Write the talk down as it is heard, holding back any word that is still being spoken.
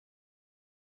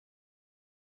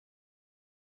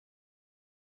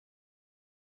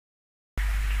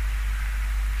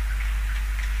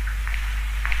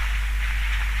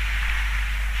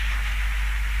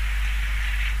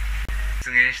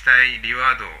現したいリ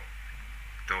ワード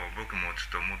と僕もちょ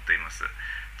っと思っています。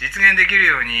実現できる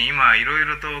ように今いろい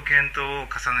ろと検討を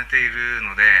重ねている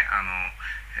ので、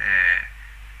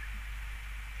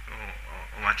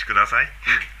お待ちください。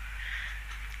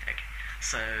Okay.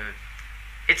 So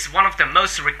it's one of the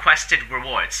most requested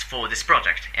rewards for this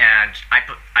project, and I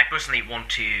personally want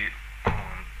to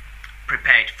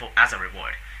prepare it as a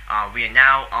reward. We are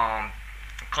now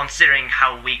considering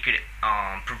how we could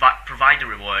provide the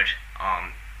reward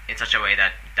in such a way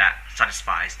that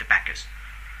satisfies the backers.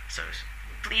 So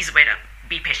please wait up,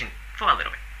 be patient for a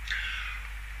little bit.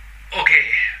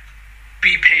 Okay,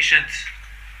 be patient.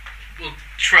 We'll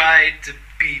try to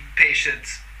be patient.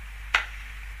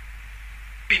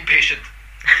 Being patient.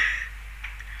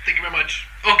 Thank you very much.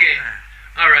 Okay,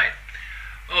 alright.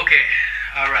 Okay,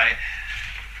 alright.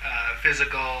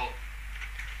 Physical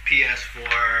PS4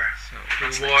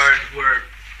 reward. We're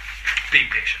being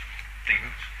patient. Thank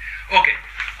you. Okay.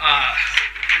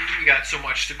 We got so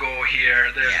much to go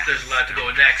here. There's a lot to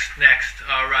go. Next.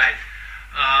 Alright.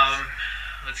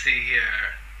 Let's see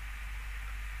here.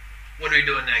 What are we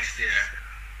doing next here?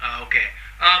 Okay.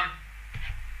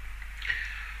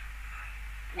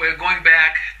 We're going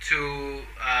back to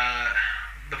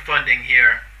the funding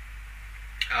here.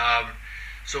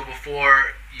 So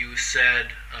before you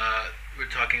said we're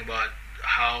talking about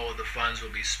how the funds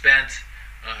will be spent.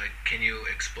 Can you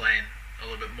explain a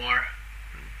little bit more?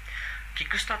 キッ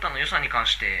クスターターの予算に関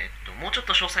して、もうちょっ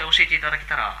と詳細を教えていただけ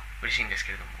たら嬉しいんです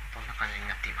けれども、どんな感じに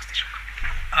なっていますでしょう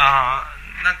か。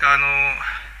なんか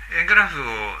円グラフを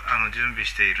準備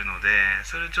しているので、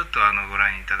それちょっとご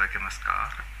覧いただけます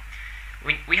か。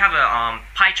We have a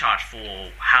pie chart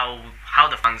for how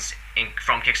the funds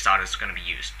from Kickstarter is going to be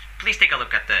used. Please take a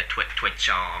look at the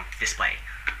Twitch display.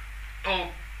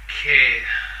 Okay,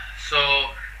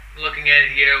 so looking at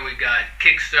it here, we got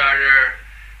Kickstarter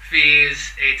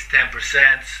fees 8 to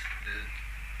 10%.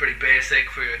 Pretty basic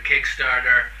for your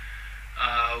Kickstarter.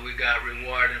 We got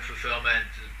reward and fulfillment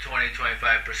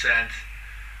 20-25%.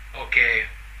 Okay.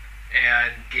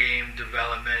 And game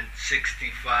development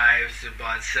 65 to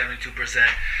about 72%.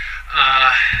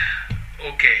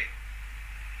 Okay,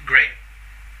 great.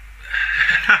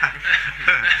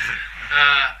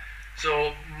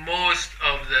 So most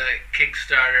of the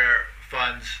Kickstarter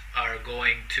funds are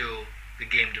going to the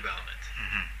game development.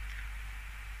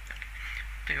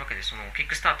 というわけで、そのキッ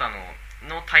クスターター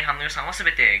の大半の予算はす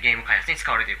べてゲーム開発に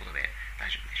使われるということで大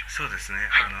丈夫でしょうか。そうですね。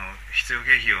必要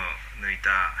経費を抜い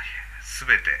たす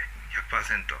べて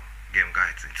 100% ゲーム開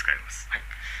発に使います。はい。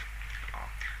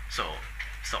So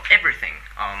everything,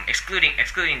 excluding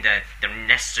the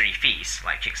necessary fees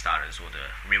like Kickstarters or the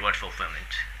reward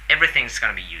fulfillment, everything's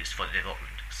going to be used for the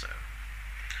development. So.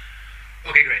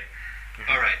 Okay, great.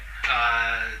 All right.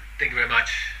 Thank you very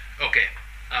much. Okay.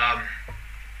 All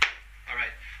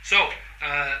right. So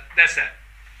that's that.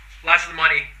 Lots of the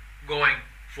money going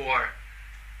for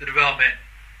the development,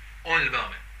 only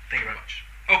development. Thank you very much.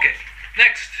 Okay.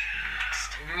 Next.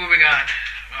 Moving on.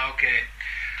 Okay.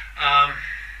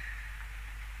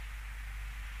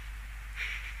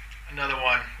 Another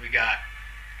one. We got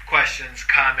questions,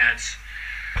 comments.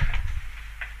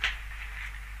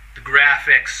 The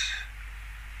graphics.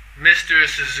 Mr.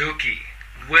 Suzuki,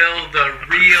 will the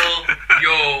real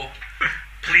Yo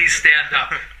please stand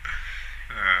up?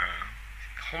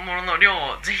 本物の量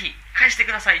をぜひ返して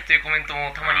くださいというコメント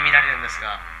もたまに見られるんです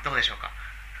が、どうでしょうか。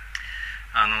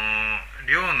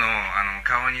寮の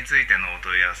顔についてのお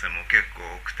問い合わせも結構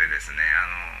多くてですね、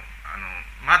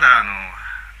まだ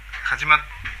始まっ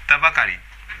たばかり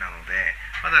なので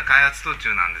まだ開発途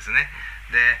中なんですね。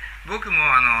で、僕も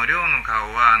寮の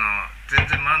顔は全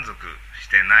然満足し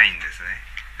てないんですね。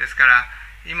ですから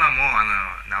今も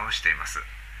直しています。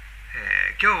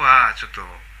今日はちょっと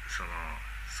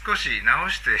少し直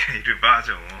しているバー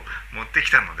ジョンを持って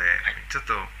きたので、ちょっ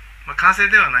と完成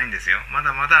ではないんですよ。ま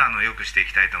だまだ良くしてい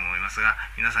きたいと思いますが、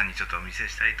皆さんにちょっとお見せ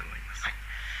したいと思います。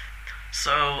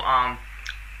So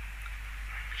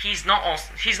he's not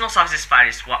satisfied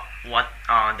with what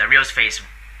the real space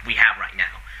we have right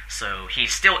now. So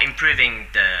he's still improving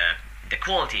the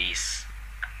qualities,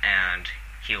 and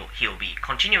he'll be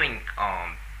continuing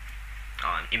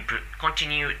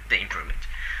continue the improvement.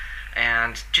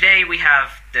 And today we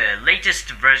have the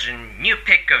latest version, new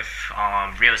pick of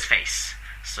Rio's face.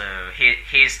 So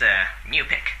here's the new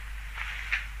pick.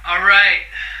 All right,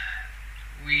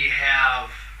 we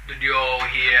have the duo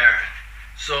here.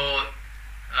 So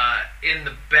in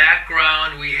the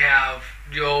background we have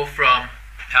duo from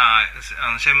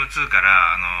シェンム2か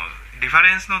らリファ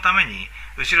レンスのために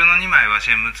後ろの2枚は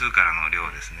シェンム2からの量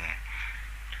ですね。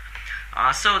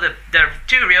So the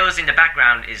two reels in the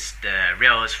background is the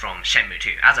reels from Shenmue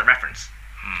 2 as a reference.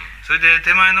 それで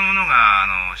手前のものが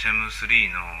シェム3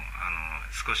の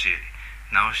少し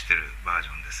直してるバージ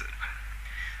ョンです。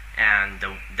And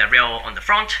the reel on the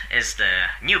front is the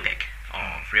new pick of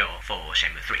reel for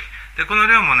Shenmue 3. でこの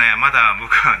量もねまだ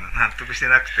僕は納得して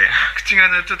なくて口が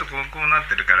ねちょっとこうなっ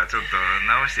てるからちょっと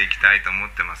直していきたいと思っ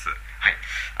てます。はい。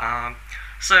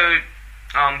So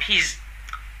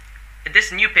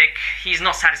this new pick, he's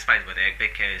not satisfied with it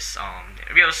because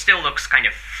Ryo still looks kind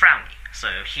of frowny. So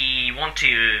he wants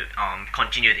to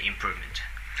continue the improvement.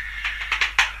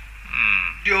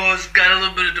 Ryo's got a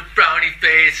little bit of the frowny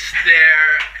face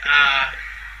there.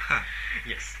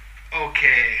 Yes.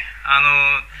 Okay.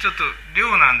 ちょっと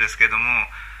量なんですけども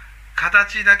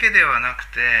形だけではなく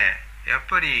てやっ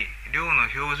ぱり量の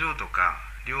表情とか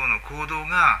量の行動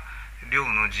が量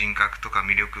の人格とか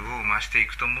魅力を増してい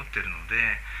くと思ってるので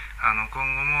今後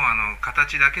も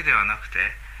形だけではなくて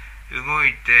動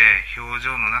いて表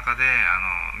情の中で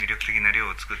魅力的な量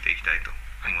を作っていきたいと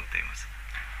思っています。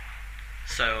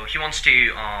So he wants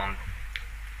to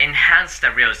enhance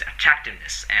the Ryo's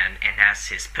attractiveness and enhance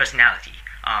his personality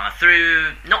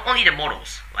through not only the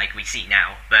models like we see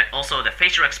now, but also the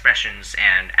facial expressions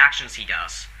and actions he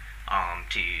does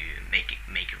to make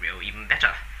Ryo even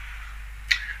better.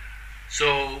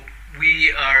 So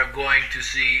we are going to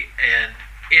see an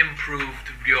improved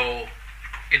Ryo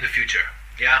in the future.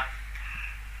 Yeah?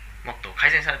 もっと改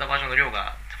善されたバージョンの量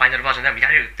がファイナルバージョンでは見ら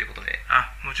れるということで。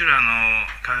もちろん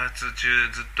開発中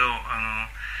ずっと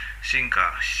進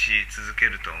化し続け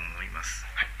ると思います。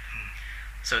はい。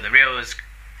So the Ryo is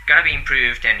gonna be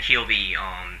improved and he'll be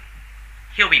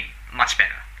much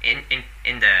better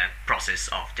in the process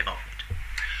of development.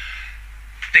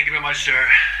 Thank you very much, sir.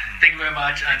 Thank you very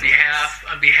much on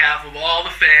behalf of all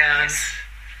the fans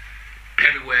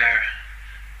everywhere.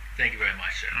 Thank you very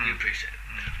much, sir. We appreciate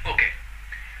it. Okay,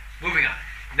 moving on.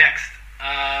 Next,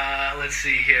 let's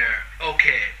see here.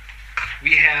 Okay,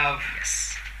 we have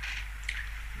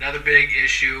another big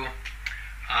issue.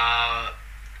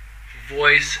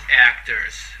 Voice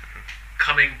actors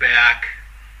coming back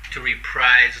to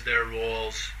reprise their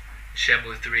roles.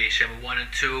 Shenmue 3, Shenmue 1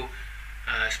 and 2.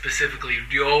 Specifically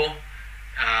Ryo,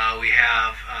 we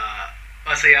have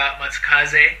Masaya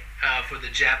Matsukaze for the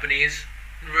Japanese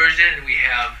version, and we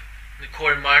have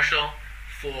Corey Marshall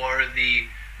for the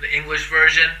English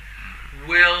version.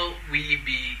 Will we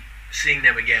be seeing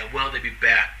them again? Will they be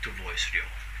back to voice Ryo?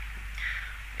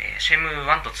 シェム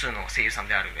1と2の声優さん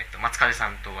である、松風さ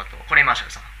んとあとコレイ・マーシャ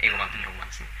ルさん、英語版と日本版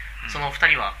ですね。そのお二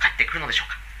人は帰ってくるのでしょう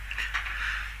か。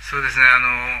そうですね。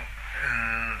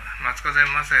松風雅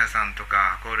也さんと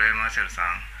かコーレイ・マーシャルさ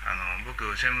ん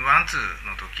僕シェム1、2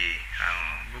の時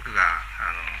僕が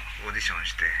オーディション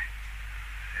して、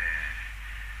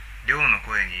亮の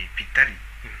声にぴったり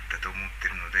だと思って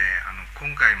るので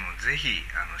今回もぜひ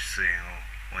出演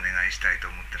をお願いしたいと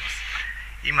思ってます。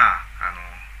今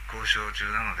交渉中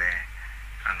なので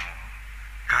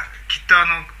きっと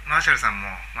マーシャルさんも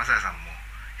雅也さんも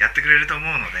やってくれると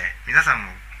思うので皆さん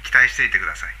も期待していてく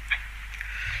ださい。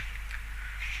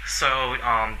So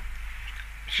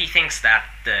he thinks that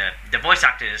the voice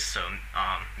actors, so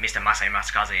Mr. Masai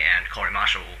Matsukaze and Corey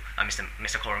Marshall,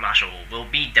 Mr. Corey Marshall will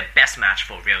be the best match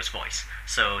for Ryo's voice.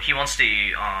 So he wants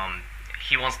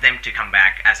them to come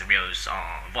back as Ryo's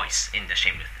voice in the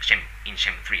Shenmue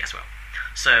 3 as well.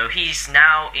 So he's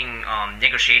now in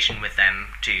negotiation with them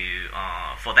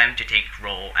for them to take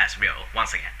role as Ryo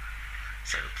once again.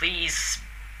 So please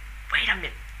wait a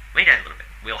little bit.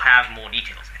 We'll have more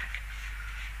details, I think.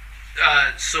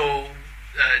 So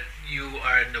you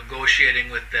are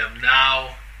negotiating with them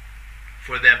now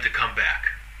for them to come back.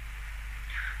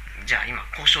 じゃあ今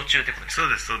交渉中ってことですか。そう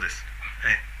ですそうです。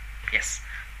Yes.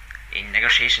 In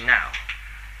negotiation now.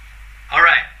 All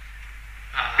right.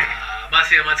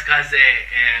 Masaya Matsukaze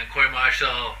and Corey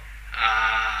Marshall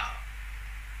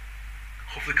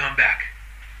hopefully come back.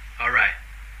 All right.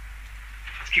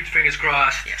 Let's keep the fingers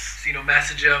crossed. Yes.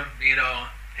 Message them.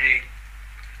 Hey,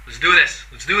 let's do this.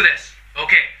 Let's do this.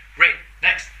 Okay. Great.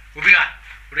 Next. Moving on.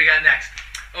 What do we got next?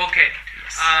 Okay.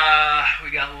 Yes.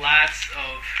 We got lots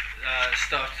of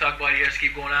stuff to talk about here. Let's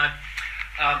keep going on.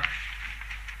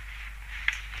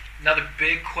 Another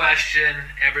big question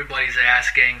everybody's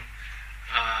asking.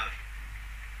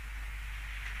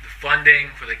 The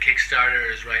funding for the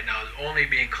Kickstarter is right now only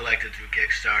being collected through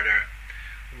Kickstarter.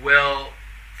 Will,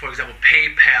 for example,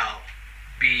 PayPal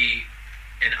be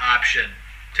an option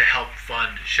to help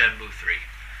fund Shenmue 3?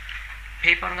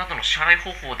 ペイパルなどの支払い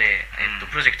方法で、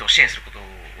プロジェクトを支援すること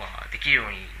はできるよ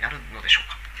うになるのでしょう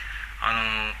か。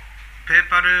ペイ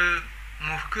パル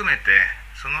も含めて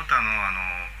その他の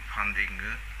ファンディング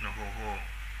の方法も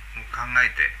考え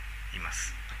ていま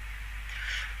す。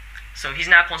So he's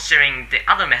now considering the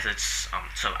other methods,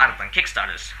 so other than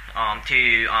Kickstarters,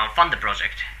 to fund the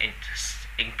project,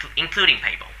 including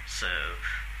PayPal. So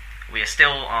we are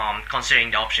still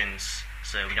considering the options,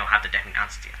 so we don't have the definite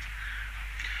answer yet.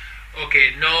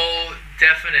 Okay, no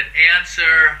definite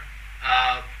answer,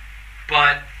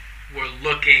 but we're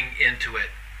looking into it.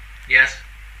 Yes?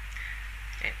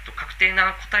 確定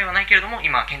な答えはないけれども、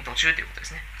今検討中ということで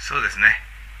すね。そうですね。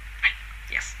はい。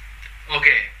Yes.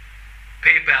 Okay,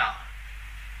 PayPal.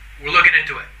 We're looking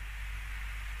into it.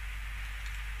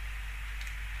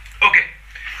 Okay,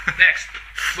 next.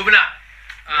 Moving on.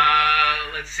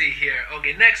 Let's see here.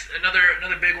 Okay, next, another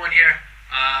big one here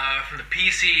from the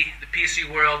PC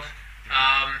world.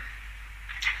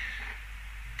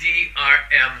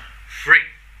 DRM free.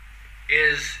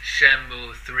 Is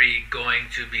Shenmue 3 going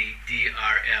to be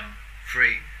DRM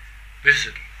free?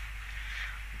 Suzuki.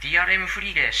 DRM フ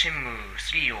リーで Shenmue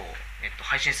 3を、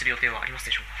配信する予定はあります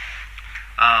でしょう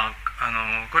か？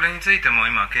これについても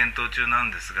今検討中な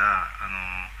んですが、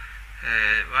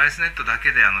YSNet だ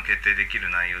けで決定できる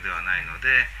内容ではないの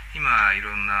で、今い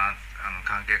ろんな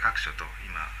関係各所と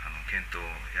今検討を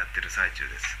やってる最中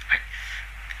です。はい。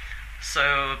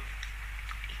So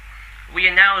we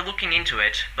are now looking into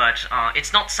it, but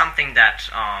it's not something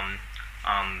that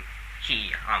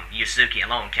Yusuke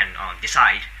alone can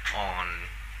decide on.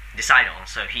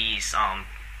 So he's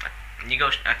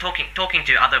talking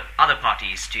to other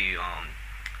parties to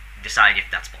decide if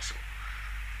that's possible.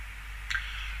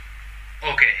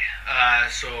 Okay,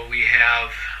 so we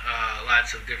have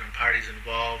lots of different parties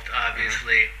involved,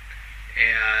 obviously,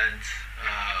 and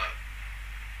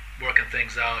working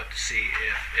things out to see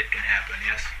if it can happen.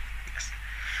 Yes.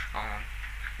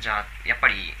 じゃあやっぱ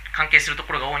り関係すると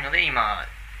ころが多いので今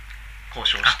交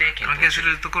渉して検討中。関係す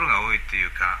るところが多いとい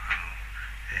うか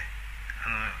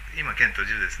今検討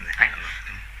中ですね。はい。Alright.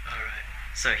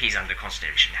 So he's under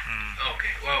consideration now.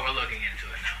 Okay, well we're looking into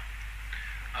it now.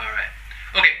 Alright.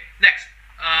 Okay, next.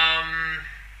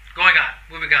 Going on,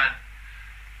 moving on.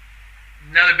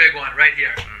 Another big one right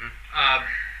here.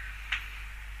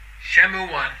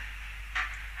 Shenmue 1,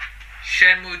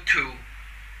 Shenmue 2,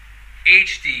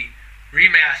 HD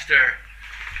remaster.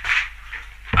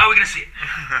 Are we gonna see it?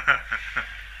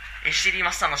 HD リ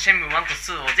マスターの Shenmue 1と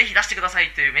2をぜひ出してくださ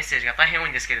いというメッセージが大変多い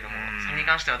んですけれども、それに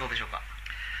関してはどうでしょうか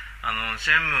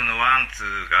？Shenmue の1、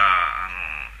2が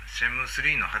Shenmue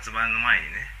 3の発売の前に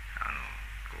ね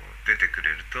こう出てくれ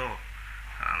ると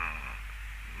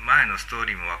前のストー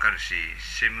リーも分かるし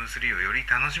Shenmue 3をより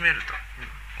楽しめると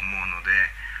思うので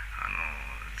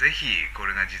ぜひこ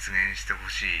れが実現してほ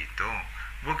しいと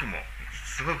僕も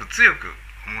すごく強く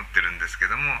思ってるんですけ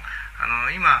ども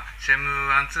今Shenmue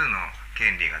 1、2の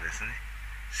権利がですね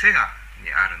セガ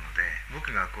にあるので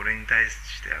僕がこれに対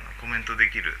してコメントで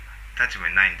きる立場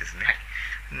にないんですね、はい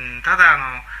ただ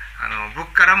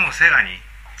僕からもセガに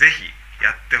ぜひ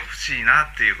やってほしい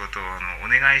なっていうことをお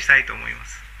願いしたいと思いま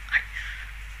す。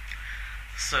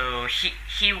So he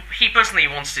personally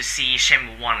wants to see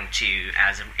Shenmue 1 and 2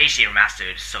 as HD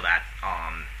remastered so that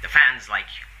the fans like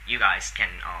you guys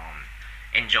can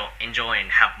enjoy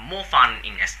and have more fun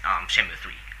in Shenmue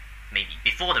 3, maybe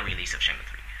before the release of Shenmue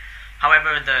 3.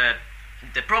 However,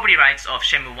 the property rights of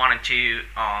Shenmue 1 and 2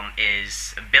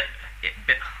 is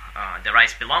the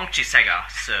rights belong to Sega,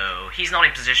 so he's not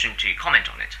in position to comment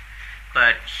on it.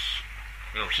 But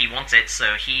he wants it,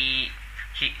 so he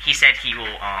said he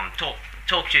will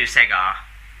talk to Sega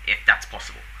if that's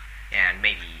possible, and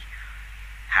maybe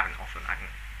have an offer. I don't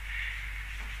know.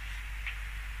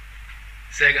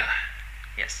 Sega.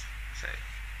 Yes. So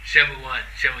Shenmue 1,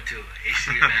 Shenmue 2,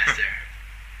 HD remaster.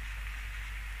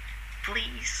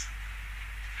 Please.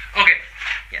 Okay.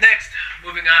 Yes. Next,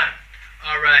 moving on.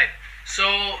 All right. So,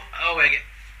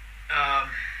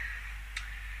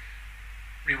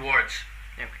 rewards.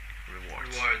 Okay.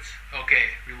 Rewards.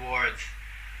 Okay, rewards.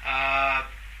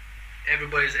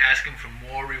 Everybody's asking for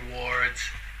more rewards.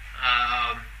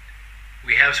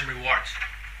 We have some rewards.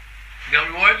 You got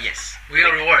rewards? Yes. We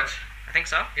got rewards. I think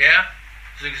so. Yeah?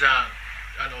 Suzuki-San,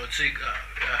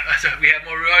 we have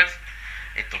more rewards?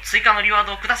 追加のリワー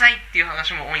ドをくださいっていう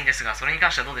話も多いんですが、それに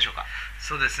関してはどうでしょうか？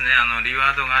そうですね、リ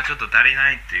ワードがちょっと足り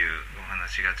ないっていうお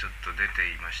話がちょっと出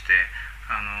ていまして、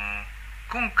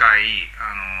今回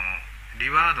リ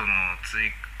ワードの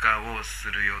追加を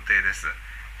する予定です。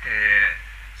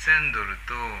$1000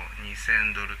と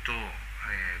$2000と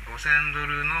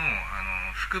$5000の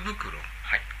福袋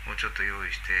をちょっと用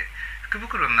意して、福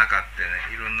袋の中って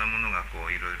ね、いろんなものがこ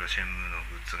ういろいろシェンムーの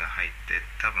グッズが入って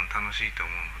多分楽しいと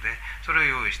思うので、それ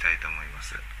を用意したいと思いま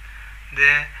す。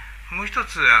でもう一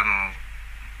つ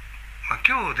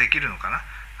今日できるのかな、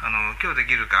今日で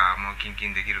きるかもうキンキ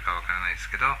ンできるかわからないです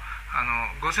けど、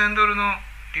5000ドルの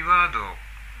リワード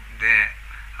で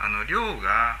亮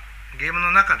がゲーム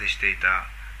の中でしていた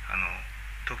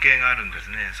時計があるんです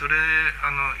ね。それ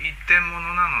一点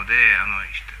物なので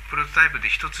プロトタイプで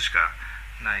一つしか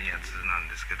ないやつなん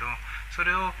ですけど、そ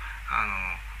れを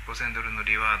5000ドルの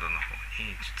リワードの方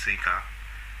に追加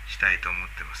したいと思っ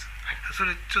てます、はい、そ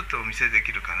れちょっとお見せで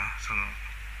きるかな。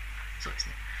そうです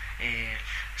ね。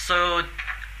So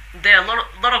there are a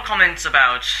lot of comments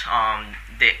about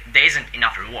there isn't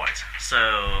enough rewards.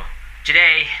 So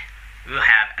today we'll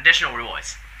have additional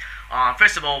rewards.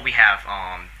 First of all, we have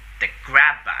the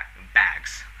grab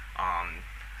bags.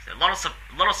 So a lot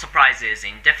of surprises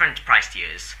in different price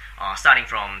tiers, starting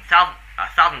from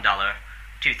 $1,000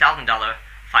 to $1,000,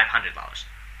 $500,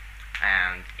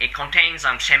 and it contains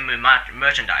Shenmue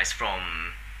merchandise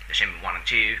from the Shenmue 1 and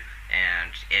 2,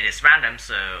 and it is random,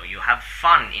 so you have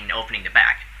fun in opening the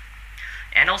bag.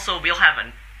 And also we'll have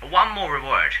one more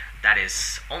reward that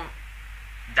is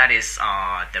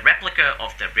the replica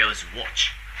of the Rose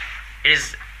watch.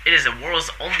 It is the world's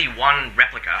only one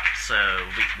replica, so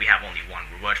we have only one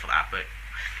reward for that, but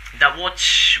that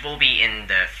watch will be in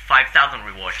the 5,000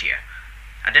 reward tier,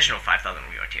 additional 5,000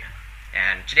 reward tier.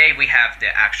 And today we have the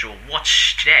actual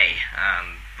watch today,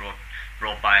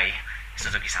 brought by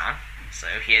Suzuki-San, so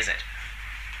here's it.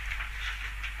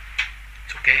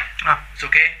 It's okay? It's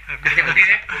okay? Okay?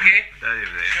 Okay?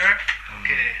 Sure?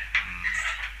 Okay.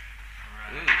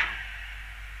 Ooh.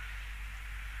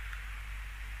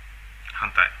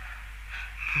 反対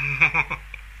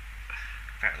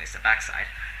Apparently it's the back side.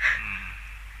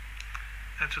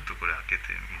 ちょっとこれ開け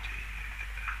てみて。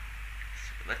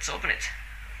 So let's open it.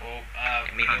 Oh,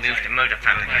 Maybe move the motor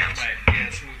fan cans. Yeah,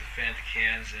 let's move the fan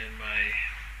cans and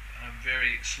I'm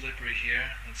very slippery here.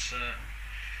 Let's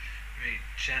very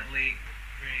gently,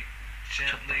 very ち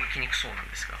ょっと gently. 開きにくそうなん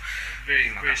ですが、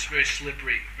 Very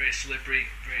slippery, very slippery.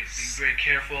 Be very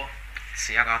careful.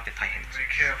 艶があって大変です。 Very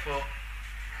careful. Yeah,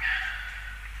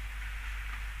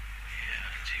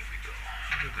 here we go.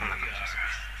 こんな感じです。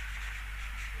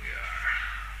 We are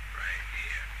right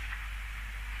here.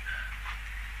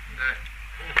 That,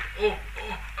 Cool.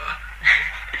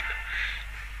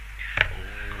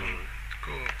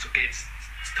 it's okay. It's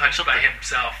touched by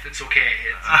himself. It's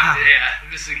okay. Yeah,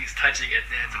 Misugi's touching it.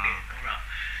 Yeah, it's okay. No problem.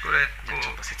 これじゃあち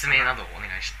ょっと説明などをお願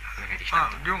いできた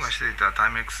らと思い亮ます。がしていたタイ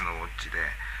ム X のウォッチで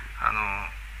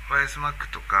ワイスマック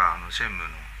とかシェンム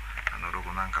のロ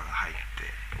ゴなんかが入って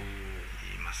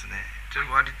いますね。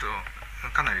割と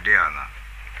かなりレアな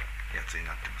やつに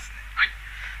なってますね。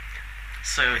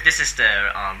 So this is the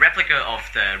replica of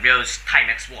the Rose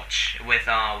Timex watch with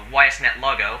YSNet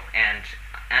logo and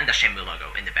the Shenmue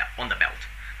logo on the belt,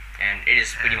 and it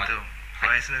is pretty much.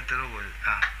 ワイスネットロゴ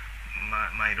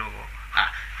マイロゴ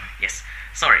Yes.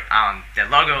 Sorry. The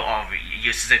logo of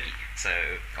Yu Suzuki. So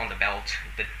on the belt,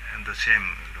 and the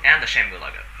same and the Shenmue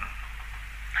logo.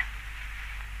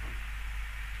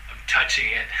 I'm touching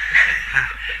it.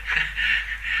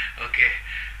 Okay,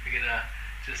 we're gonna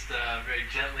just very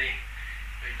gently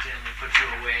put you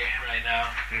away right now.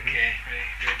 Mhm. Okay,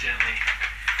 very gently.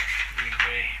 Being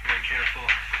very careful.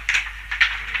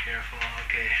 Very careful.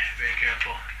 Okay, very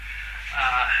careful.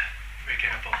 Very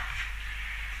careful.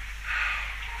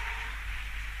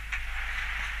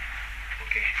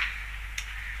 Okay.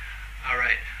 All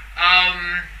right.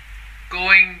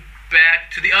 Going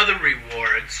back to the other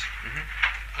rewards.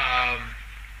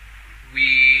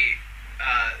 We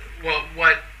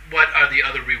what are the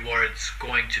other rewards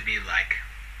going to be like?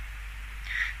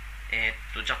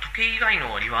 じゃあ時計以外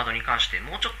のリワードに関して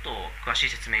もうちょっと詳しい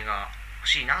説明が欲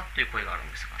しいなという声があるん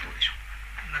ですが、どうでしょ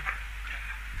う。なんか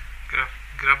グ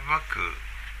ラブバッグ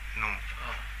の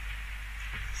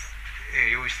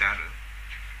用意してある。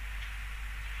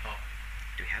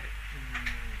 Do we have it?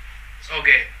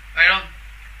 Okay, I don't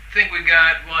think we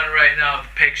got one right now, the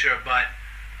picture, but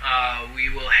we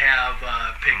will have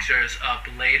pictures up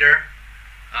later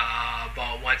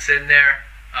about what's in there.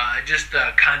 Just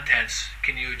the contents.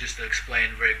 Can you just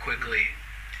explain very quickly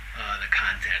the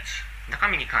contents? 中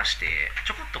身に関して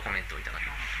ちょこっとコメントをいただけ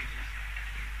ます。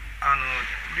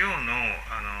寮の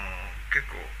結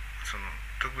構その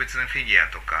特別なフィギュア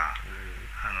とか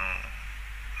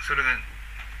それが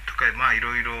とかまあい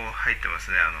ろいろ入ってま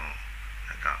すね。な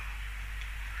んか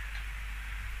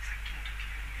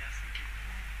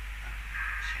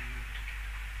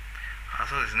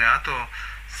そうですね。あと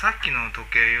さっきの時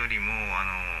計よりも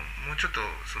もうちょっと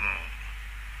その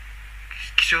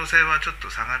希少性はちょっと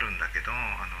下がるんだけども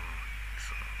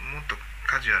っと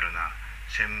カジュアルな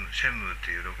シェンムーっ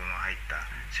ていうロゴの入った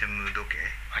シェンムー時計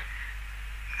はい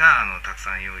がたく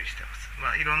さん用意してます。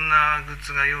いろんなグッ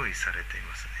ズが用意されてい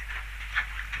ますね。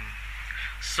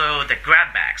So the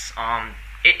grab bags,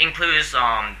 it includes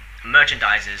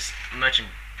merchandises,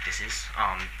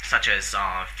 such as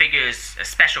figures,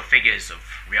 special figures of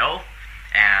Ryo,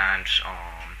 and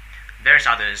various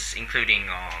others, including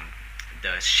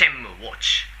the Shenmue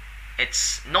watch.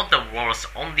 It's not the world's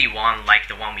only one like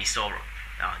the one we saw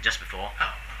just before,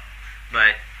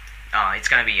 but it's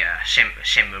gonna be a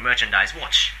Shenmue merchandise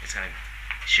watch.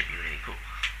 Should be really cool.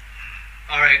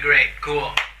 All right, great,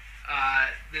 cool.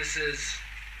 This is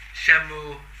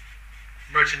Shenmue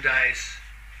merchandise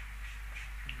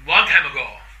long time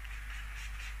ago.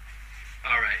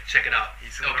 All right, check it out. い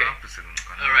つ頃アップするの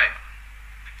かな。 All right.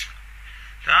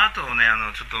 であとね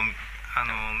ちょっとう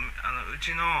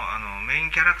ちのメイ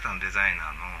ンキャラクターのデザイナ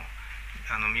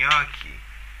ーの宮脇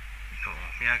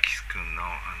君の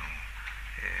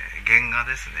原画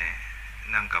ですね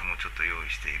なんかもちょっと用意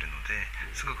しているので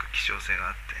すごく希少性が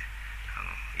あっ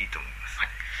ていいと思います。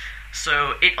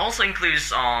So it also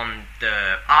includes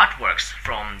the artworks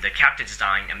from the character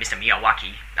design Mr.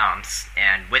 Miyawaki,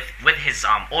 and with his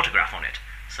autograph on it.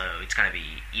 So it's gonna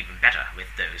be even better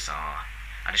with those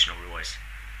additional rewards.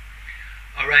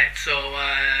 All right, so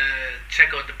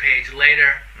check out the page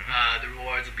later. The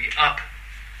rewards will be up.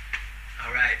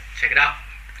 All right, check it out.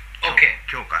 Okay.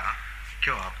 今日かな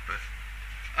今日アップ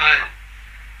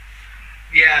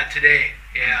Yeah, today.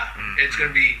 Yeah, it's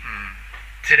gonna be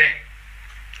today.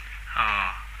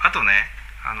 あとね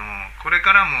これ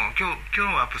からも今日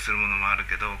アップするものもある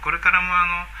けどこれからも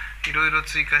いろいろ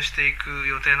追加していく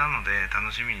予定なので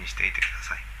楽しみにしていてくだ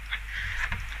さい。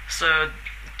 So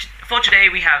for today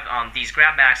we have these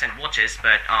grab bags and watches,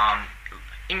 but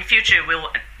in future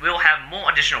we'll have more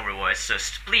additional rewards. So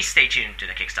please stay tuned to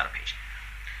the Kickstarter page.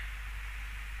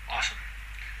 Awesome.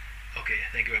 Okay,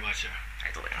 thank you very much, sir. あ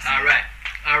りがとうございます。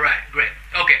 All right, great.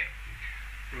 Okay,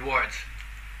 rewards,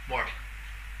 more.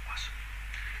 Awesome.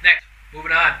 Next,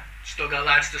 moving on. Still got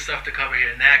lots of stuff to cover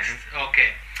here. Next,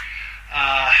 okay.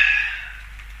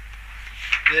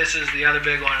 This is the other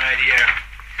big one right here.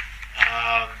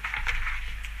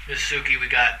 Ms. Suzuki, we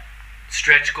got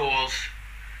stretch goals.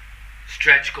 We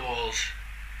got stretch goals.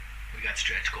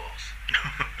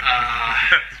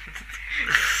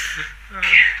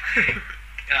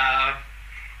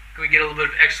 Can we get a little bit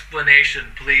of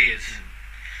explanation, please,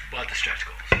 about the stretch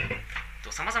goals?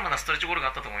 さまざまなストレッチゴールが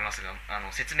あったと思いますが、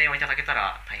説明をいただけた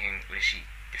ら大変嬉しい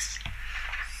です。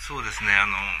そうですね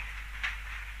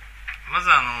まず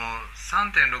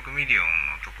3.6ミリオン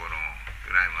のところ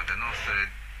ぐらいまでの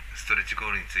ストレッチゴ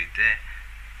ールについて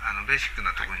ベーシック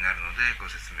なところになるのでご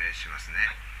説明しますね。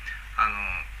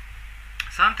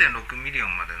3.6 ミリオ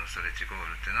ンまでのストレッチゴー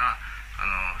ルっていうのは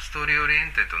ストーリーオリエ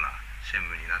ンテッドなシェン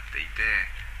ムになっていて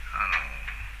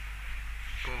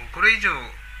これ以上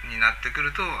になってく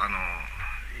るとい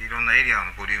ろんなエリア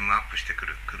のボリュームアップしてく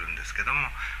るんですけども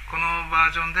このバ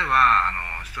ージョンでは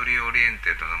ストーリーオリエンテ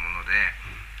ッドなもので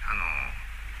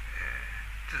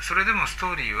それでもス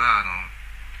トーリーは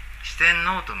四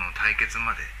天王との対決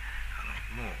まで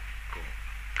もう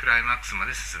クライマックスま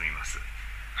で進みます。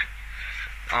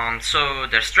So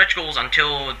the stretch goals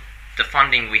until the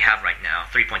funding we have right now,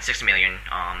 3.6 million,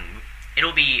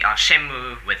 it'll be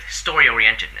Shenmue with story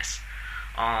orientedness.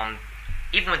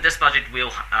 Even with this budget,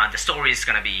 the story is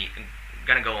gonna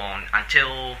go on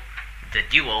until the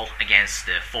duel against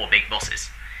the 4 big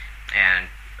bosses, and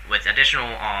with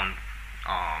additional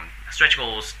stretch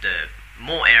goals, the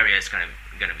more area is gonna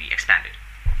be expanded.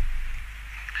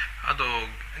 あと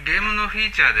ゲームのフィ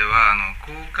ーチャーでは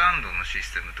高感度のシ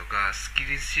ステムとかスキ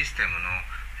ルシステムの、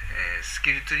ス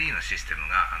キルツリーのシステム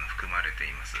が含まれて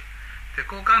います。で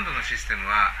高感度のシステム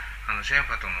はシェン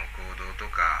ファとの行動と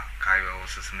か会話を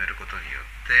進めることによっ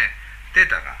てデー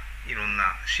タがいろん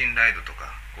な信頼度と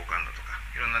か好感度とか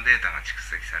いろんなデータが蓄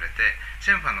積されてシ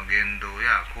ェンファの言動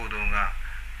や行動が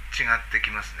違って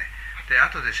きますね。で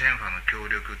後でシェンファの協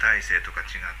力体制とか違っ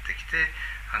てきて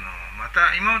ま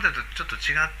た今までとちょっと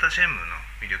違ったシェンムの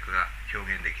魅力が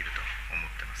表現できると思っ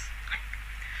てます。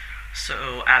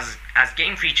So as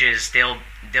game features,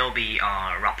 there'll be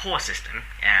a rapport system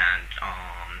and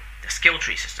the skill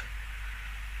tree system.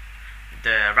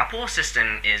 The rapport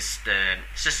system is the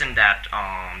system that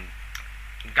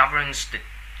governs the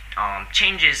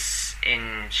changes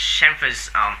in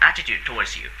Shenfa's attitude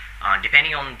towards you,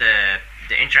 depending on the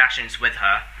interactions with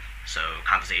her. So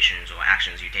conversations or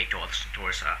actions you take towards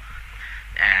her,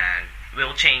 and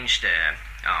will change the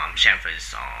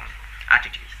Shenfa's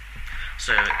attitude.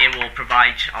 So it will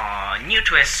provide new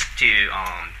twists to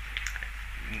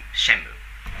Shenmue.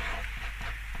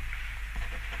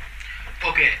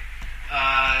 Okay.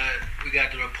 We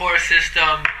got the rapport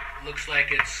system. Looks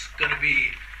like it's going to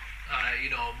be,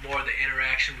 more the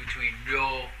interaction between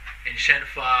Ryo and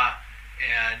Shenfa,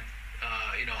 and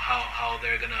how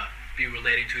they're going to be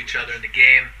relating to each other in the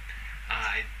game.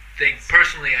 I think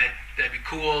personally, that'd be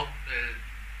cool.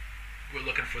 We're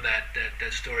looking for that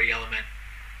story element.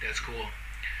 That's cool.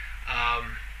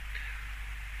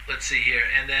 Let's see here,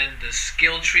 and then the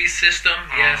skill tree system.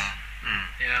 Yes.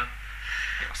 Yeah.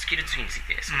 スキルツリーについ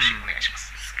て少しお願いしま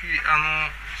す。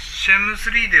シェンム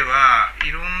3ではい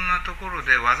ろんなところ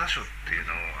で技書っていう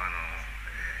のを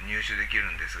入手できる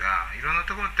んですが、いろんな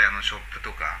ところってショップ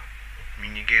とかミ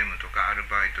ニゲームとかアル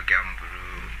バイト、ギャンブル、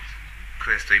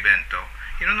クエストイベント、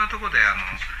いろんなところで技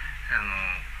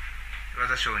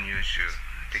書を入手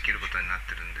できることになっ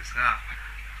てるんですが、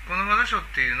この技書っ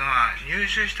ていうのは入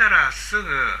手したらすぐ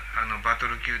バト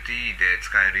ル QTE で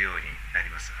使えるようになり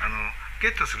ます。ゲ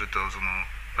ットするとその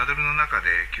バトルの中で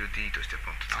QTE として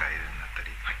ポンと使えるようになったり、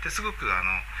ですごく集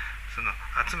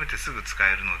めてすぐ使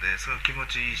えるので、その気持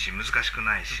ちいいし難しく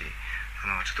ないし、ちょっ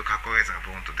とかっこいいやつが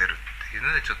ボンと出るっていう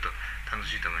のでちょっと楽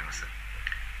しいと思います。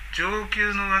上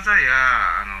級の技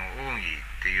や奥義っ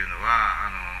ていうのは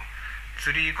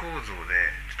ツリー構造で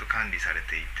ちょっと管理され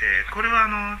ていて、これは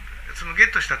そのゲ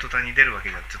ットした途端に出るわけ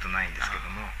じゃちょっとないんですけど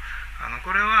も、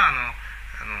これは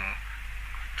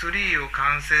ツリーを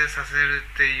完成させ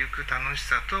ていく楽し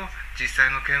さと実際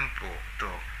の憲法も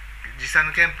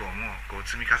こう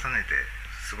積み重ねて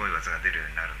すごい技が出るよう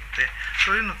になるので、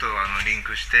そういうのとリン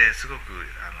クしてすごく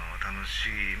楽し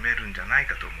めるんじゃない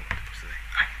かと思ってますね。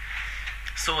はい。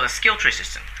So the skill tree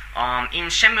system. In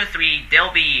Shenmue 3,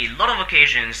 there'll be a lot of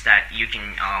occasions that you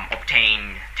can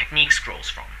obtain technique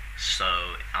scrolls from. So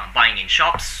buying in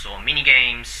shops or mini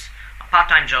games,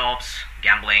 part-time jobs,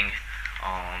 gambling,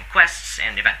 quests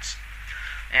and events.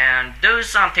 And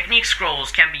those technique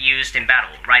scrolls can be used in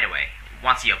battle right away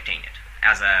once you obtain it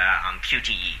as a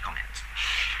QTE command.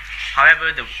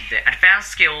 However, the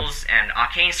advanced skills and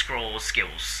arcane scroll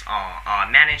skills are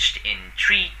managed in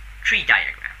tree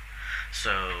diagram.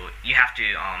 So you have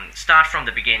to start from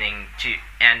the beginning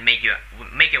and make your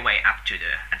way up to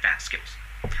the advanced skills.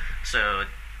 So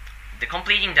the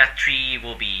completing that tree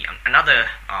will be another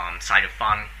side of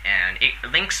fun, and it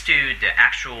links to the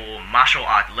actual martial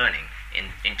art learning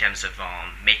in terms of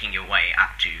making your way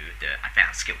up to the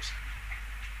advanced skills.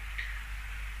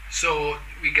 So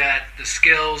we got the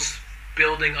skills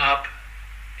building up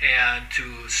and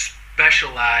to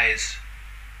specialize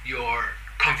your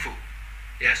kung fu.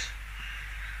 Yes?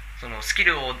 そのスキ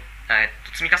ルを、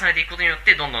積み重ねていくことによっ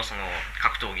てどんどんその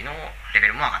格闘技のレベ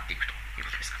ルも上がっていくという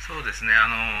ことですか。そうですね。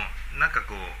なんか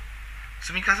こう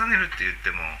積み重ねるって言っ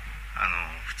ても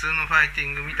普通のファイティ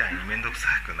ングみたいに面倒くさ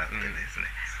くなくてですね、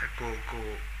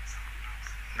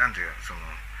なんていうかその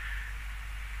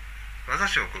技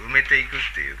書を埋めていくっ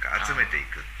ていうか集めてい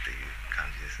くっていう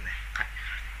感じですね。はい。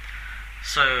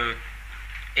So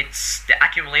it's the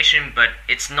accumulation, but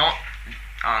it's not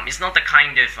the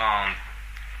kind of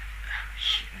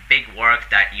big work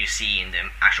that you see in the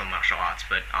actual martial arts,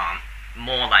 but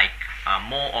more of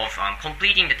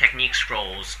completing the technique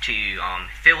scrolls to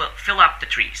fill up the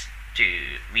trees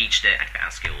to reach the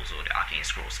advanced skills or the arcane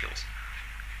scroll skills.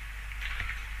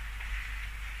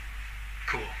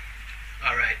 Cool.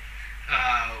 All right.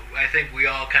 I think we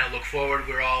all kind of look forward.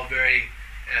 We're all very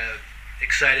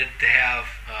excited to have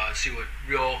see what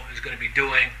Ryo is going to be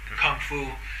doing, the kung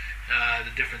fu,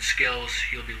 the different skills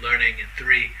he'll be learning in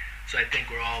 3. So I think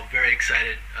we're all very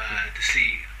excited to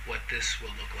see what this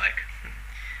will look like.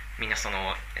 みんなそ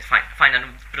のファイナル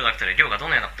プロダクトで量がど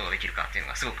のようなことができるかっていう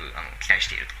のがすごく期待し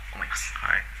ていると思います。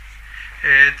はい。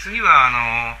次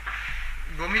は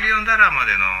5ミリオンダラーま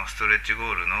でのストレッチゴ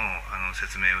ールの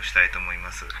説明をしたいと思い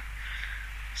ます。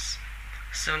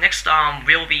So next,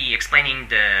 we'll be explaining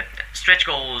the stretch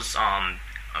goals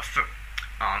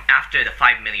after the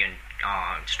 5 million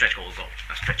stretch goals. ちょっ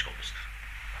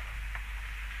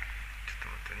と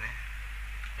待ってね。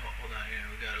Oh, hold on here.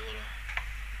 We got a little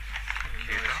noise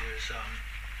here or something.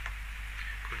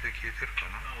 これで消えてるか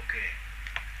な？ Okay.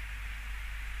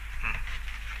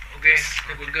 Okay, I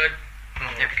think we're good.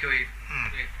 Can we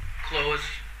close?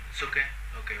 It's okay?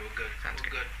 Okay, we're good. Sounds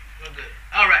We're good. good. We're good.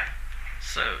 All right.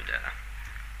 So the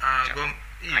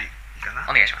いいかな？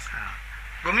お願いします。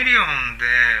5ミリオン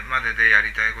まででや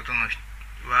りたいことの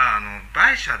は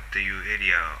バイシャっていうエ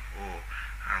リアを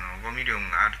5ミリオン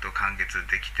があると完結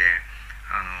できて、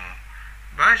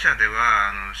バイシャで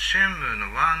はシェンムー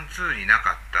の1、2にな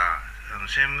かった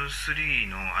シェンムー3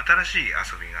の新しい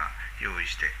遊びが用意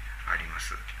してありま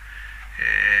す。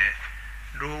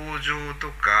籠城と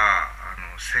か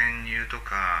潜入と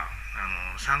か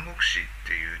三国志っ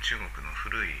ていう中国の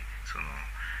古いその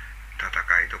戦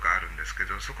いとかあるんですけ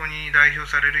ど、そこに代表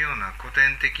されるような古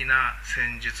典的な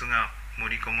戦術が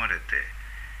盛り込まれて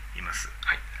います。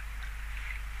はい。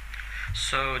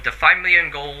So the 5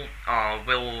 million goal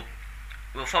will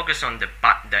focus on the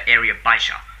area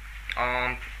Baisha.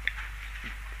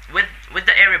 With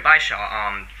the area Baisha,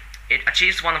 it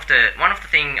achieves one of the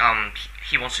thing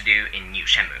he wants to do in new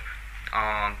Shenmue.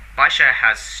 Baisha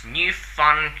has new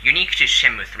fun unique to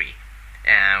Shenmue 3,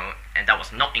 and that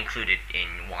was not included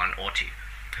in 1 or 2.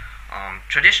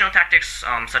 Traditional tactics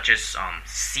such as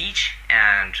siege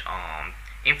and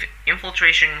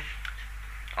infiltration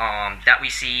that we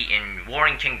see in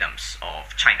warring kingdoms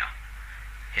of China,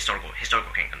 historical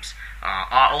kingdoms,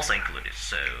 are also included,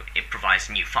 so it provides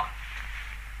new fun.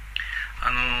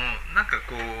 なんか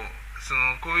こう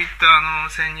こういった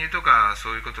潜入とか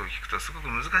そういうことを聞くとすごく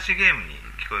難しいゲームに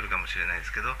聞こえるかもしれないで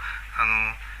すけど、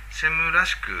シェンムーら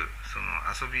しく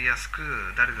遊びやすく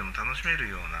誰でも楽しめる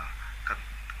ような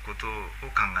ことを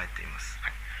考えています。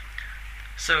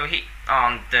So the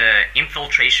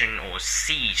infiltration or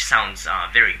siege sounds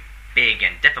very big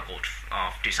and difficult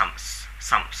to some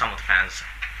of the fans,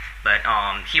 but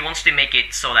he wants to make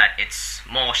it so that it's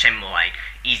more Shenmue-like,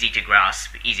 easy to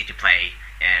grasp, easy to play,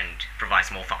 and provides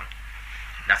more fun.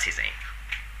 That's his aim.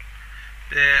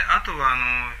 で、あとは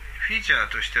フィーチャー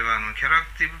としてはキャラ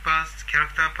クター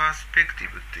パースペクティ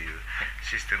ブっていう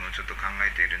システムをちょっと考え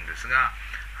ているんですが、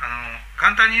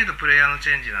簡単に言うとプレイヤーのチ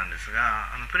ェンジなんですが、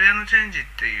プレイヤーのチェンジっ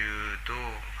ていうと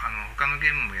他のゲ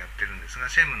ームもやってるんですが、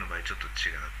シェムの場合ちょっと違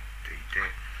っていて、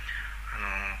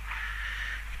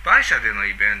売社での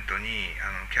イベントに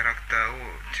キャラクターを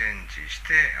チェンジし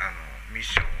てミッ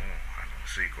ションを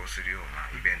遂行するような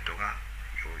イベントが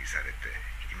用意されて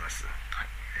います。はい。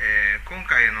今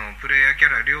回のプレイヤーキ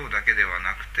ャラ量だけでは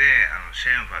なくてシ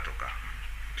ェンファとか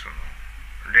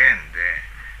レーンで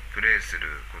プレイする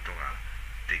ことが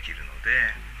できるので、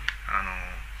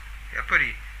やっぱり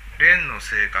レンの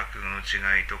性格の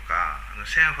違いとか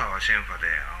シェンファはシェンファで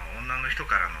女の人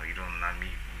からのいろんな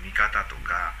見方と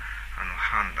か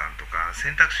判断とか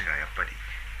選択肢がやっぱり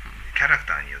キャラク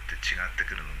ターによって違って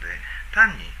くるので、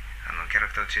単にキャラ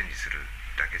クターをチェンジする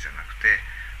だけじゃなくて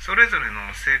それぞれ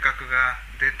の性格が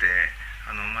出て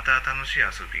また楽しい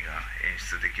遊びが演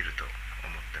出できると思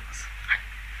ってます。はい。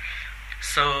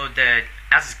So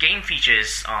as game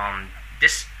features, the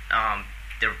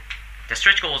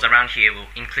stretch goals around here will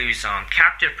include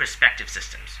character perspective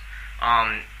systems.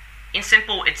 In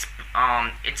simple, it's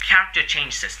character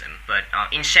change system, but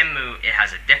in Shenmue it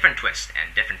has a different twist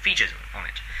and different features on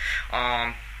it.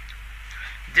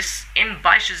 In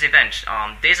Baisha's event,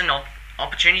 there's an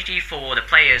opportunity for the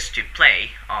players to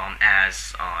play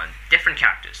as different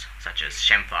characters, such as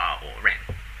Shenfa or Ren,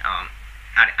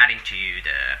 adding to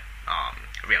the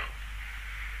real.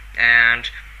 And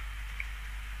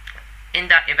in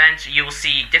that event, you will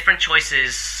see different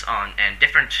choices and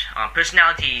different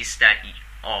personalities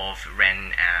of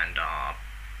Ren and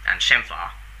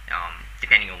Shenfa,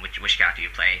 depending on which character you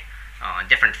play,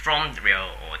 different from the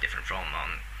real or different from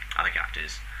other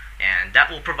characters, and that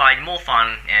will provide more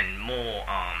fun and more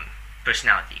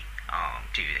personality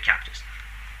to the characters.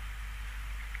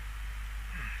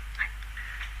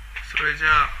 それじゃ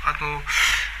あ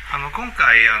今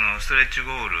回ストレッチ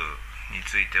ゴールに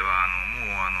ついてはも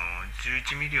う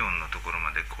11ミリオンのところ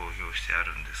まで公表してあ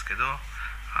るんですけど、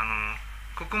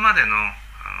ここまでの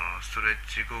ストレッ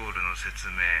チゴールの説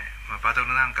明、バトル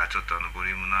なんかちょっとボ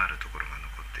リュームのあるところが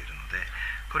残っているので、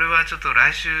これはちょっと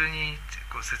来週に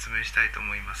説明したいと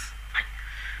思います。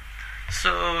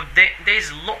So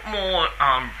there's a lot more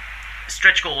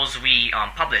stretch goals we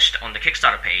published on the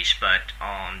Kickstarter page, but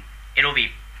it'll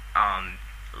be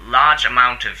large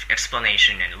amount of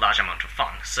explanation and large amount of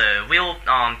fun. So we'll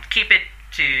keep it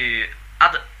to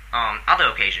other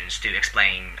occasions to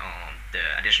explain the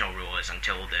additional rules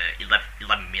until the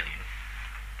 11 million.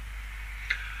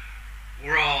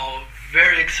 We're all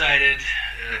very excited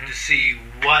to see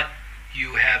what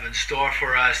you have in store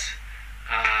for us.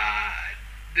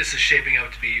 This is shaping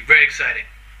up to be very exciting.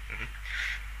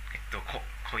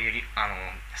 こういう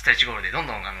ストレッチゴールでどん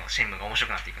どんシェンムが面白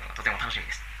くなっていくのがとても楽しみ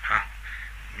です。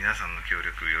皆さんの協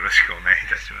力よろしくお願いい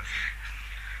たします。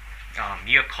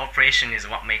Your cooperation is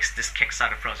what makes this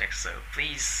Kickstarter project, so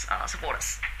please support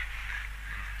us.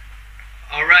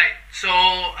 All right, so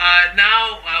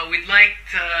now we'd like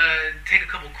to take a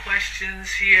couple questions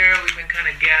here. We've been kind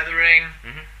of gathering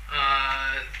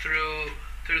through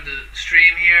the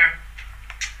stream here.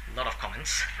 A lot of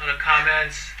comments. A lot of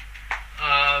comments.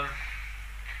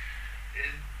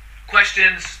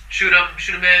 Questions, shoot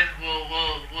them in.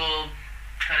 We'll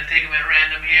kind of take them at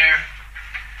random here.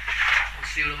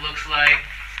 see what it looks like.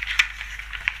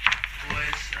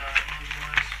 Voice,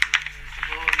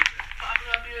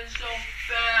 popping up here so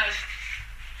fast.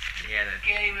 Yeah,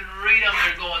 Can't even read them,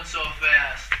 they're going so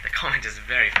fast. the comment is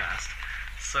very fast.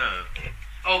 So,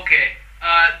 Okay,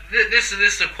 this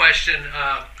is a question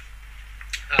that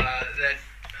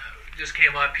just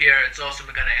came up here. It's also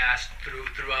been kind of asked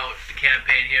throughout the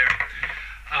campaign here.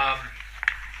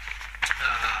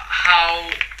 How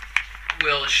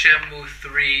will Shenmue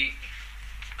 3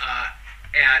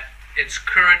 at its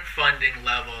current funding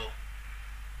level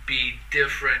be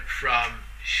different from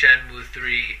Shenmue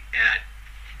 3 at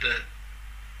the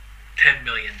 $10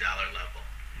 million level?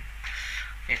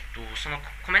 その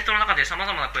コメントの中でさま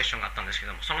ざまなクエスチョンがあったんですけ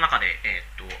ども、その中で、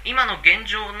今の現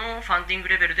状のファンディング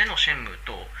レベルでのシェンムー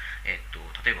と、例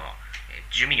えば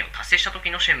10ミリオン達成した時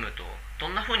のシェンムーと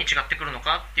どんな風に違ってくるの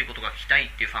かっていうことが聞きた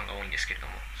いっていうファンが多いんですけれど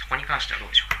も、そこに関してはどう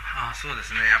でしょうか。そうで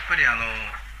すね、やっぱり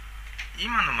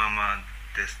今のまま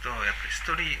ですとやっぱりス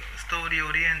トーリー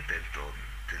オリエンテッドっ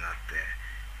てなって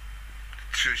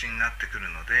中心になってくる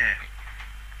ので、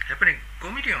やっぱり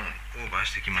5ミリオンオーバー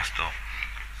してきますと、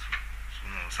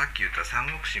さっき言った三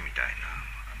国志みたいな、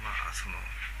その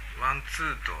ワンツ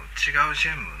ーと違うシ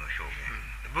ェンムーの表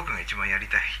現、僕が一番やり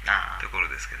たいところ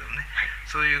ですけどね、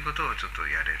そういうことをちょっと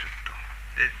やれると。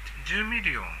で10ミ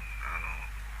リオン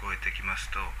超えてきます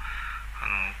と、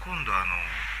今度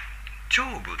長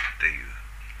部っていう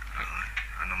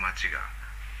町が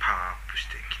パワーアップし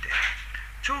てきて、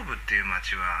長部っていう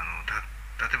町は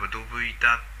例えばドブ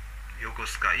板横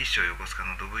須賀、一生横須賀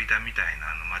のドブ板みたい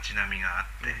な町並みがあっ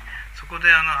て、そこ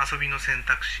で遊びの選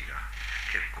択肢が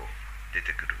結構出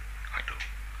てくると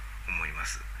思いま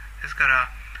す。ですから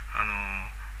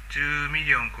10ミ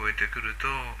リオン超えてくると、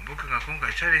僕が今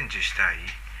回チャレンジしたい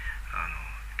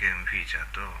ゲームフィーチャー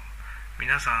と、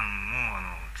皆さんも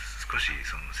少し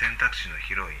その選択肢の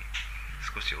広い、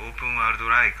少しオープンワールド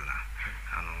ライクな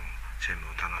シェンム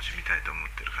を楽しみたいと思っ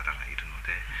ている方がいるの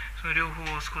で、その両方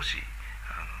を少し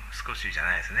じゃ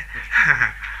ないですね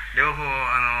両方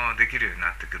できるように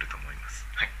なってくると思います。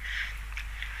はい。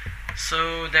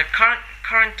So the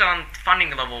current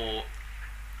funding level,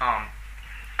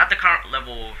 at the current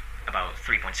level about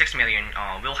 3.6 million,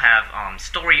 will have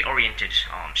story-oriented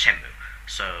Shenmue.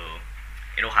 So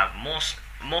it'll have more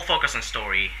focus on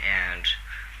story and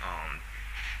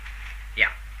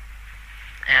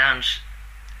and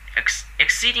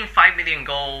exceeding 5 million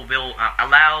goal will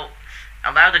allow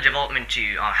the development to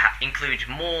include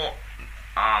more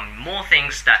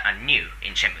things that are new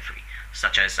in Shenmue 3,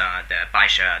 such as the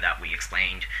Baisha that we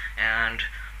explained, and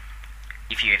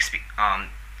if you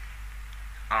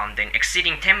then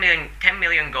exceeding 10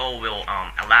 million goal will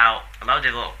allow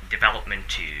development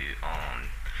to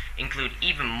include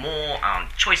even more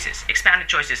expanded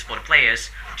choices for the players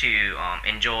to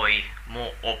enjoy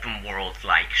more open world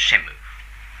like Shenmue.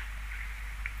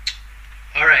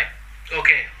 All right.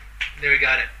 Okay. There we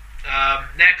got it.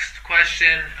 Next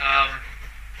question.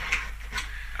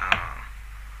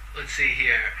 Let's see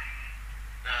here.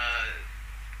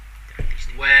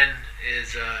 When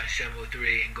is Shenmue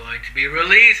 3 going to be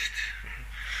released?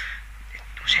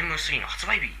 Shenmue 3の発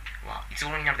売日はいつ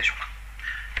頃になるでしょうか。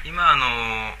今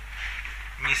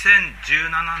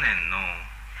2017年の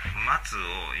末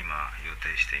を今予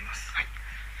定しています。はい。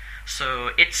So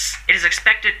it is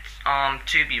expected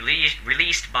to be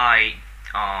released by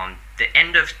the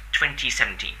end of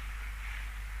 2017.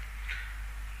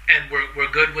 And we're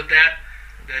good with that?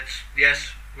 That's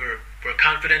yes, we're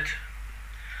confident.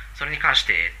 それに関し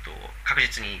て確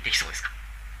実にできそうですか。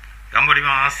頑張り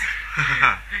ます。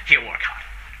He'll work hard.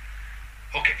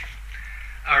 Okay.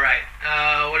 All right.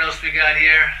 What else we got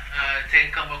here? Take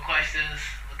a couple of questions.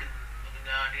 Looking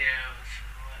down here.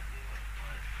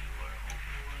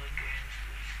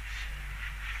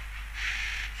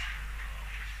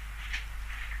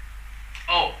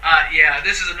 Yeah,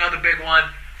 this is another big one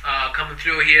coming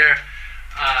through here.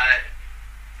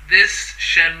 This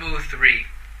Shenmue 3,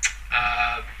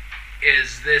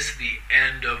 is this the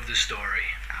end of the story?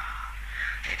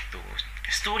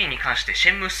 ストーリーに関してシ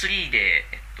ェンムー3で、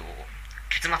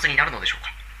結末になるのでしょう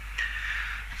か。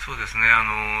そうですね、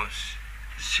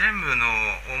シェンムーの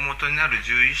大元になる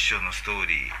11章のストー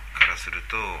リーからする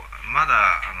と、ま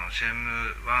だシェンム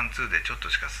ー1、2でちょっと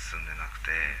しか進んでなく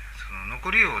て、その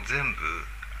残りを全部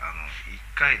1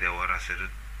回で終わらせる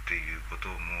っていうこと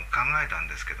をもう考えたん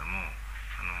ですけども、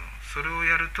それを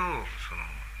やると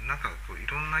なんかい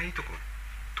ろんないいとこ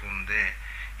飛んで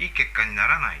いい結果にな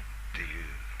らないっていう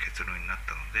結論になっ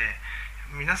たので、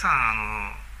皆さ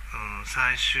ん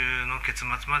最終の結末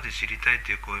まで知りたい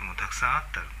という声もたくさんあっ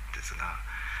たんですが、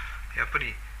やっぱ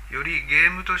りよりゲ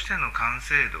ームとしての完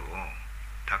成度を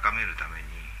高めるために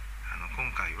今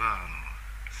回は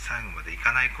最後までい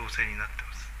かない構成になって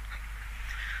ます。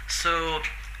 So,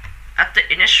 at the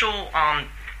initial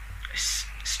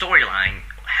storyline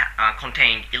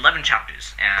contained 11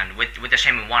 chapters, and with the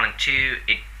Shenmue 1 and 2,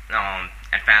 it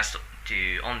advanced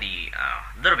to only a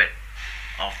little bit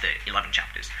of the 11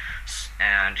 chapters.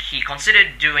 And he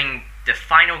considered doing the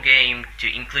final game to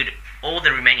include all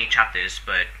the remaining chapters,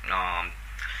 but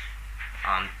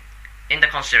in the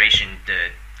consideration,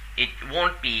 it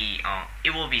will be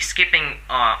skipping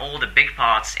all the big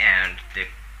parts, and the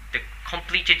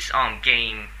completed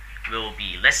game will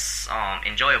be less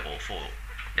enjoyable for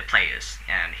the players,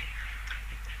 and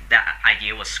that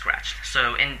idea was scratched.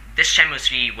 So in this Shenmue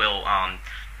 3 will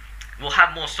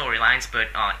have more storylines, but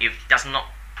it does not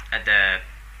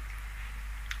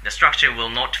the structure will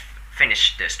not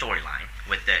finish the storyline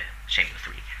with the Shenmue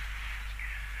 3.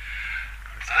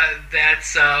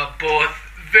 That's both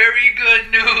very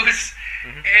good news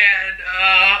and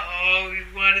we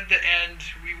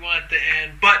want the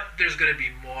end, but there's going to be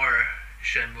more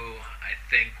Shenmue. I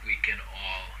think we can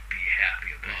all be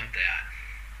happy about that.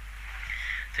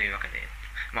 というわけで、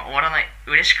終わらない、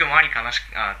嬉しくもありちょ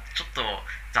っと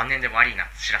残念でもありな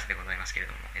知らせでございますけれ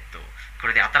ども、こ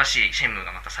れで新しいシェンムー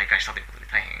がまた再開したということで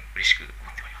大変嬉しく思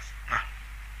っております。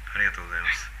ありがとうござい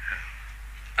ます。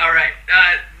Alright,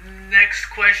 next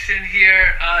question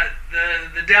here,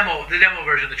 the demo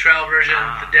version, the trial version,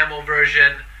 the demo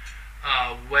version,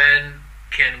 when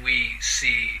can we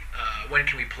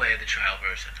play the trial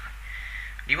version?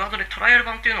 リワードでトライアル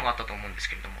版というのがあったと思うんです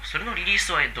けれども、それのリリー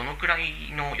スはどのくら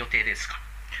いの予定ですか？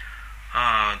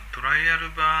トライアル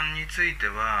版について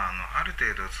はある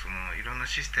程度いろんな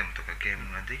システムとかゲー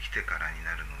ムができてからに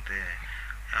なるので、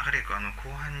やはり後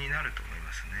半になると思い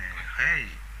ますね。早い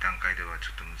段階ではち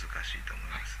ょっと難しいと思い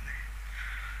ますね。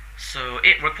So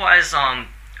it requires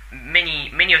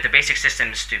many of the basic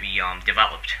systems to be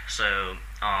developed. So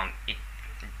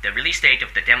the release date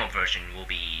of the demo version will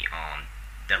be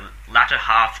the latter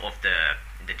half of the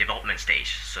development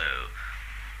stage. So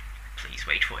please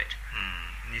wait for it.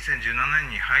 2017年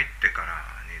に入ってから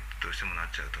にどうしてもなっ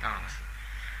ちゃうと思います。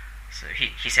So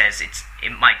he says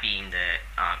it might be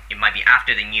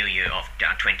after the new year of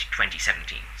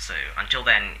 2017. So until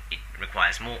then, it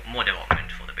requires more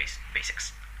development for the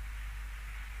basics.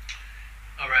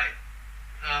 All right.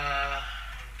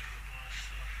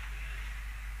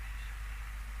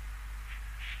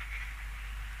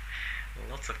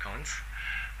 Lots of comments.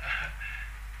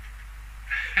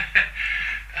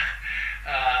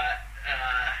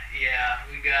 Yeah,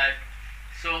 we got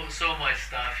so much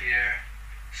stuff here.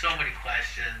 So many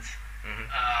questions.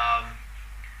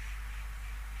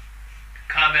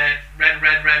 Comment,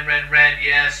 Ren,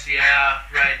 yes, yeah,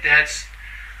 right, that's,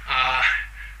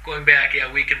 going back,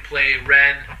 yeah, we can play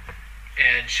Ren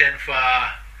and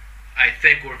Shenfa. I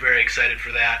think we're very excited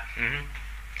for that.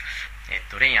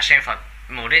 レンやシェンファ、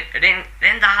もうレン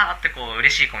だーってこう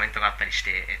嬉しいコメントがあったりし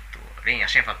て、レンや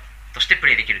シェンファとしてプ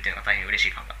レイできるというのが大変嬉し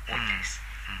い感が多いです。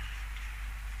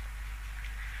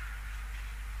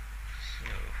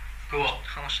Cool.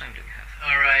 How much time do we have?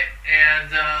 All right,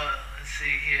 and let's see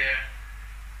here.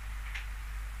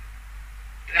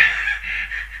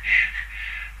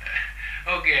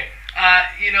 Okay,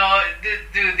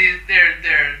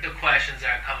 the questions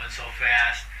are coming so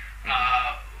fast.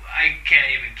 I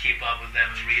can't even keep up with them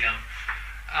and read them.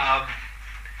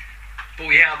 But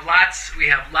we have lots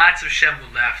of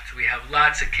Shenmue left. We have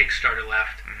lots of Kickstarter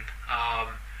left.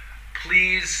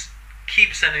 Please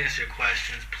keep sending us your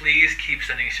questions. Please keep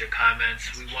sending us your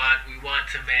comments. We want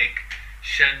to make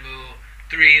Shenmue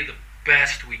 3 the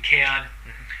best we can.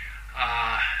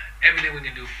 Everything we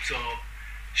can do. So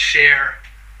share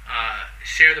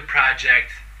the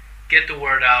project, get the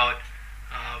word out,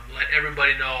 let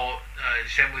everybody know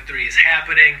Shenmue 3 is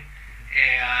happening,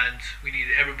 and we need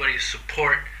everybody's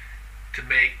support to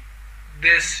make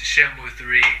this Shenmue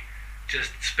 3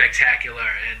 just spectacular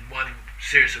and one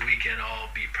seriously we can all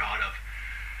be proud of.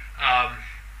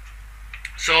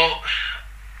 So,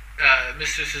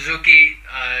 Mr. Suzuki,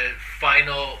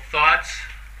 final thoughts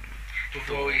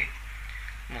before we...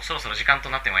 もうそろそろ時間と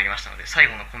なってまいりましたので、最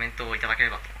後のコメントをいただけれ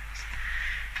ばと思います。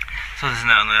そうです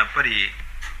ね、やっぱり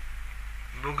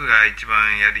僕が一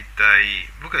番やりたい、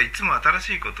僕はいつも新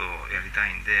しいことをやりた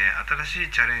いんで、新し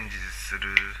いチャレンジす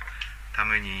るた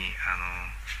めに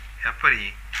やっぱ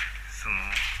り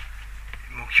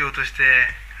目標として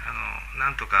な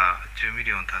んとか10ミ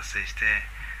リオン達成して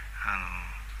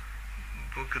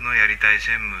僕のやりたい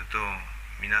シェンムーと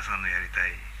皆さんのやりた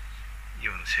い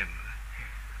ようなシェンム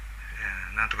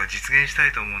ー、なんとか実現した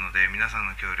いと思うので、皆さん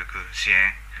の協力支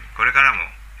援これからも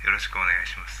よろしくお願い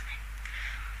します。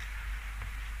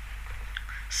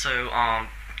So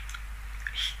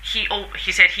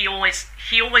he said he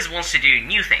always wants to do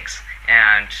new things,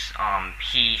 and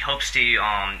he hopes to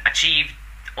achieve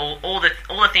all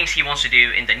the things he wants to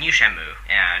do in the new Shenmue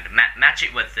and match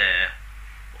it with the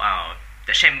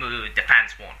Shenmue the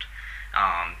fans want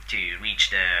to reach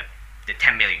the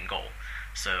 10 million goal.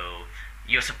 So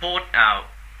your support,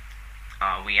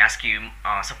 we ask you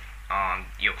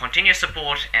your continuous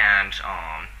support and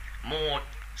more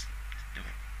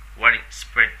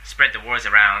spread the words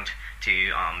around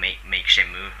to make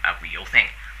Shenmue a real thing.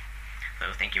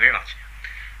 So thank you very much.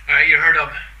 All right, you heard him.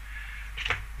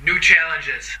 New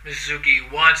challenges. Suzuki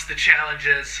wants the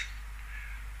challenges.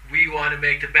 We want to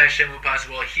make the best Shenmue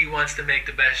possible. He wants to make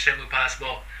the best Shenmue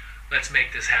possible. Let's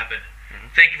make this happen. Mm-hmm.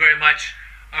 Thank you very much.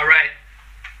 All right,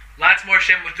 lots more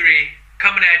Shenmue 3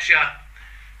 coming at you.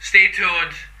 Stay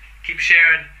tuned. Keep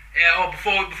sharing. And,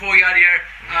 before we get out of here,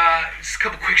 just a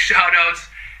couple quick shout outs.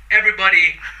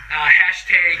 Everybody,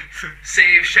 hashtag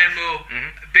save Shenmue.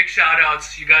 Big shout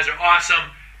outs. You guys are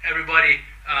awesome. Everybody,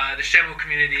 the Shenmue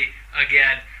community,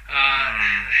 again.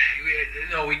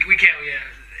 We can't.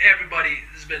 Everybody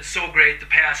has been so great the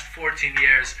past 14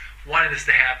 years, wanting this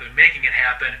to happen, making it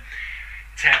happen.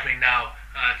 It's happening now.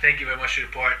 Thank you very much for your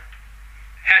support.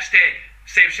 Hashtag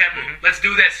save Shenmue. Let's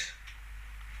do this.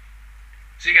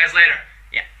 See you guys later.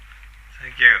 Yeah.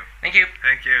 Thank you. Thank you.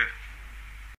 Thank you.